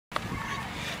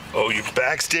Oh, your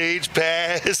backstage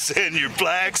pass and your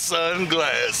black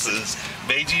sunglasses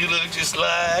made you look just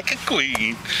like a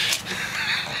queen.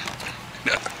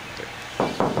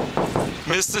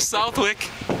 Mr. Southwick.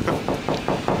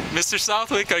 Mr.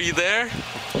 Southwick, are you there?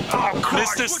 Oh,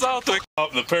 Christ. Mr. Southwick.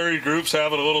 The Perry group's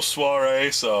having a little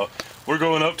soiree, so we're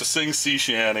going up to sing sea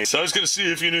shanty. So I was going to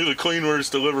see if you knew the clean words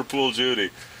to Liverpool Judy.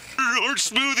 Orange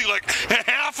smoothie like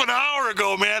half an hour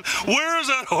ago, man. Where is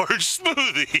that orange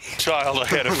smoothie? Child, I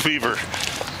had a fever.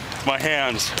 My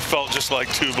hands felt just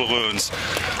like two balloons.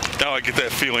 Now I get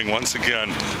that feeling once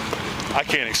again. I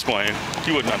can't explain.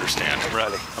 You wouldn't understand. I'm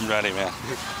ready. I'm ready, man.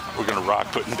 We're gonna rock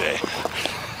Putin' Day.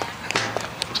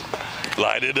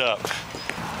 Light it up.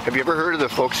 Have you ever heard of the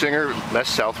folk singer Les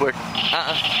Southwick?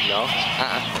 No?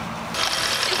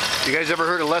 You guys ever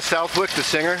heard of Les Southwick, the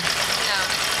singer?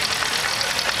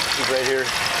 He's right here.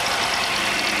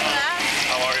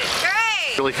 How are you?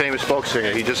 Great! Really famous folk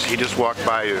singer. He just walked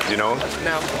by you, you know?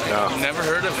 No. Never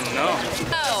heard of him, no.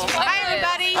 Oh, hi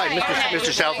everybody. Hi,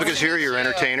 Mr. Southwick is here, your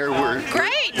entertainer.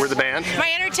 Great! We're the band.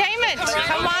 My entertainment.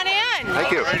 Come on in.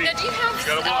 Thank you.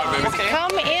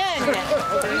 Come in.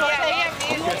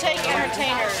 We will take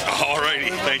entertainers.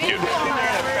 Alrighty, thank you.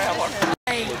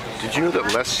 Did you know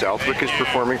that Les Southwick is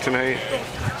performing tonight?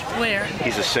 Where?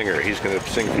 He's a singer. He's going to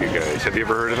sing for you guys. Have you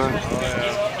ever heard of him?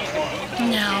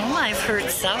 No, I've heard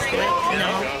Southwick. No.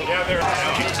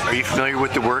 Are you familiar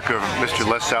with the work of Mr.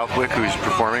 Les Southwick, who's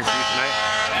performing for you tonight?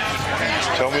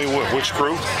 Tell me which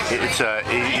group?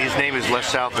 His name is Les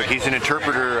Southwick. He's an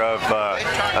interpreter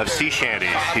of sea shanties.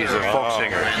 He's a folk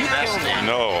singer.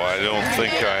 No, I don't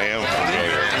think I am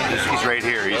familiar. He's right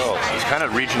here. He's kind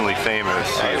of regionally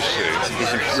famous.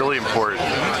 He's really important.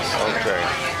 Okay.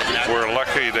 We're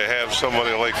lucky to have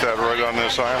somebody like that right on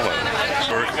this island.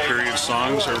 Historic period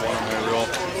songs are one of my real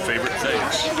favorite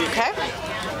things. Okay.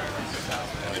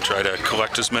 I try to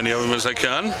collect as many of them as I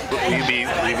can. Will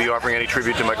you be offering any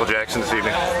tribute to Michael Jackson this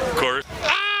evening? Of course.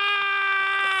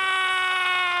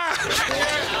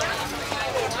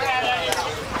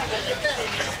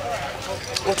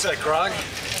 What's that, grog?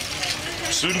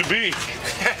 Soon to be.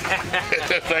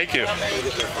 Thank you.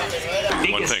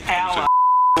 One thing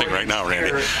right now,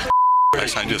 Randy. I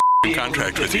signed this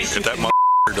contract with you. If that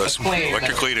does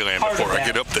electric lady land before I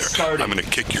get up there, I'm going to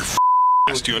kick your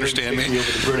ass. Do you understand me?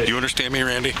 Do you understand me,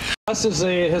 Randy? Les is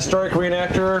a historic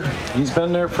reenactor. He's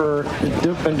been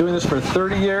doing this for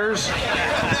 30 years.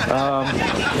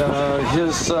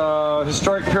 His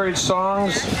historic period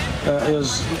songs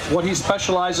is what he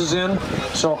specializes in.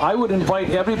 So I would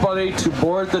invite everybody to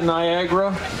board the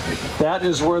Niagara. That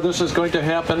is where this is going to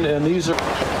happen, and these are...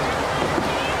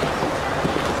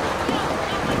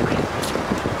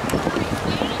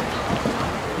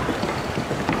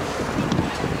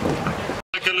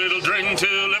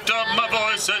 To lift up my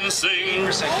voice and sing,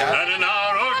 and an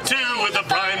hour or two with a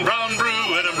brine brown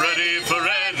brew, and I'm ready for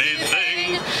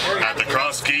anything. At the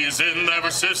Cross Keys Inn, there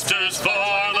were sisters for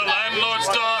the landlord's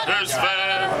daughter's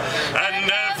fair,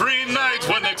 and every night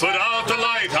when they put out the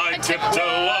light, I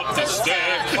tiptoe up the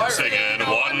stair, singing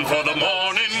one for the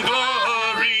morning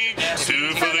glory,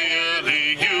 two for the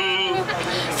early dew,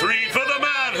 three for the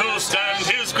man who'll stand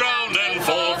his ground, and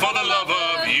four for the love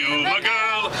of you, my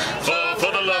girl, four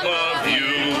for the love of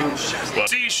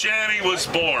Sea Shanty was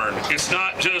born. It's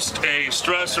not just a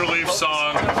stress relief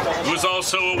song, it was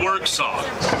also a work song.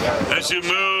 As you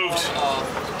moved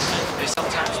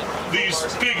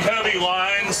these big heavy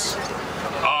lines,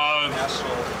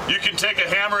 you can take a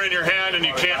hammer in your hand and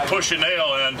you can't push a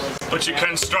nail in, but you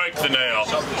can strike the nail.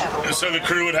 And so the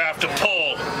crew would have to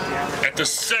pull at the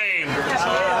same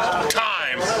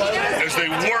time as they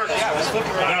worked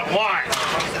that line.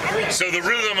 So the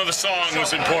rhythm of the song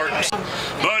was important.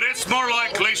 But it's more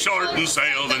likely shorten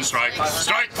sail than strike.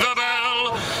 Strike the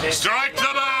bell,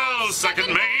 second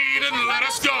mate, and let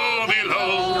us go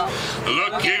below.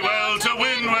 Look ye well to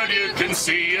windward, you can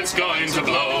see it's going to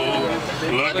blow.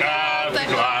 Look at the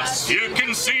glass, you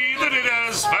can see that it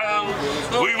has fell.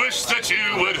 We wish that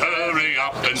you would hurry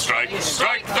up and strike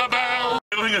the bell.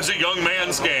 Sailing is a young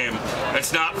man's game.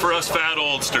 It's not for us fat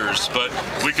oldsters, but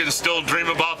we can still dream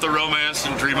about the romance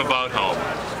and dream about home.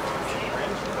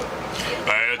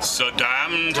 It's a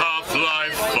damn tough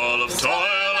life, full of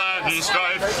toil and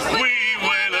strife. We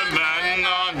whalermen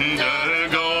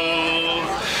undergo,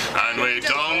 and we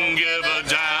don't give a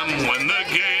damn when the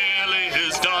gale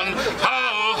is done,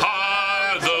 how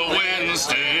hard the winds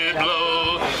did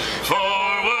blow.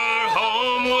 For we're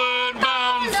homeward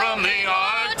bound from the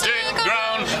Arctic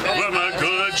ground, we're a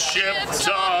good ship,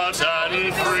 taut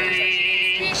and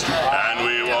free, and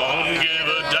we won't give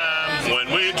a damn when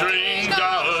we drink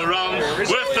our rum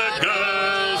with the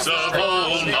girls of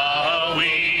old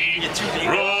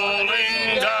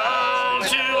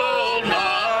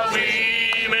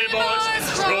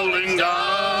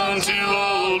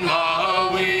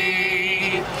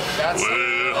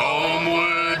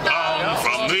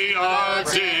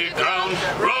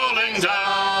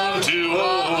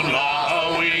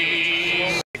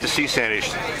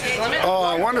Shanties?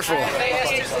 Oh, wonderful.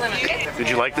 Did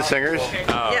you like the singers?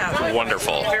 Yeah.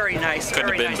 Wonderful. Very nice. Couldn't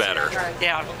very have been nice. better.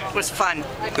 Yeah, it was fun.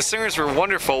 The singers were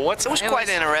wonderful. It was quite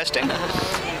interesting.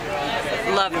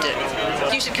 Loved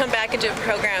it. You should come back and do a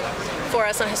program for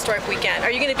us on Historic Weekend.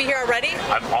 Are you going to be here already?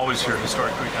 I'm always here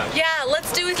Historic Weekend. Yeah,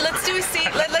 let's do a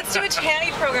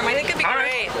chanty program. I think it'd be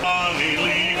great.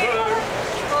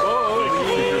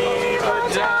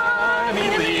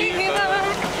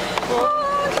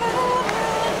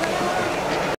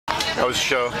 How was the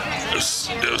show?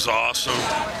 It was awesome.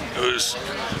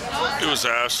 It was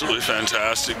absolutely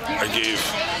fantastic. I gave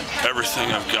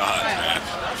everything I've got, man,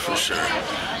 for sure.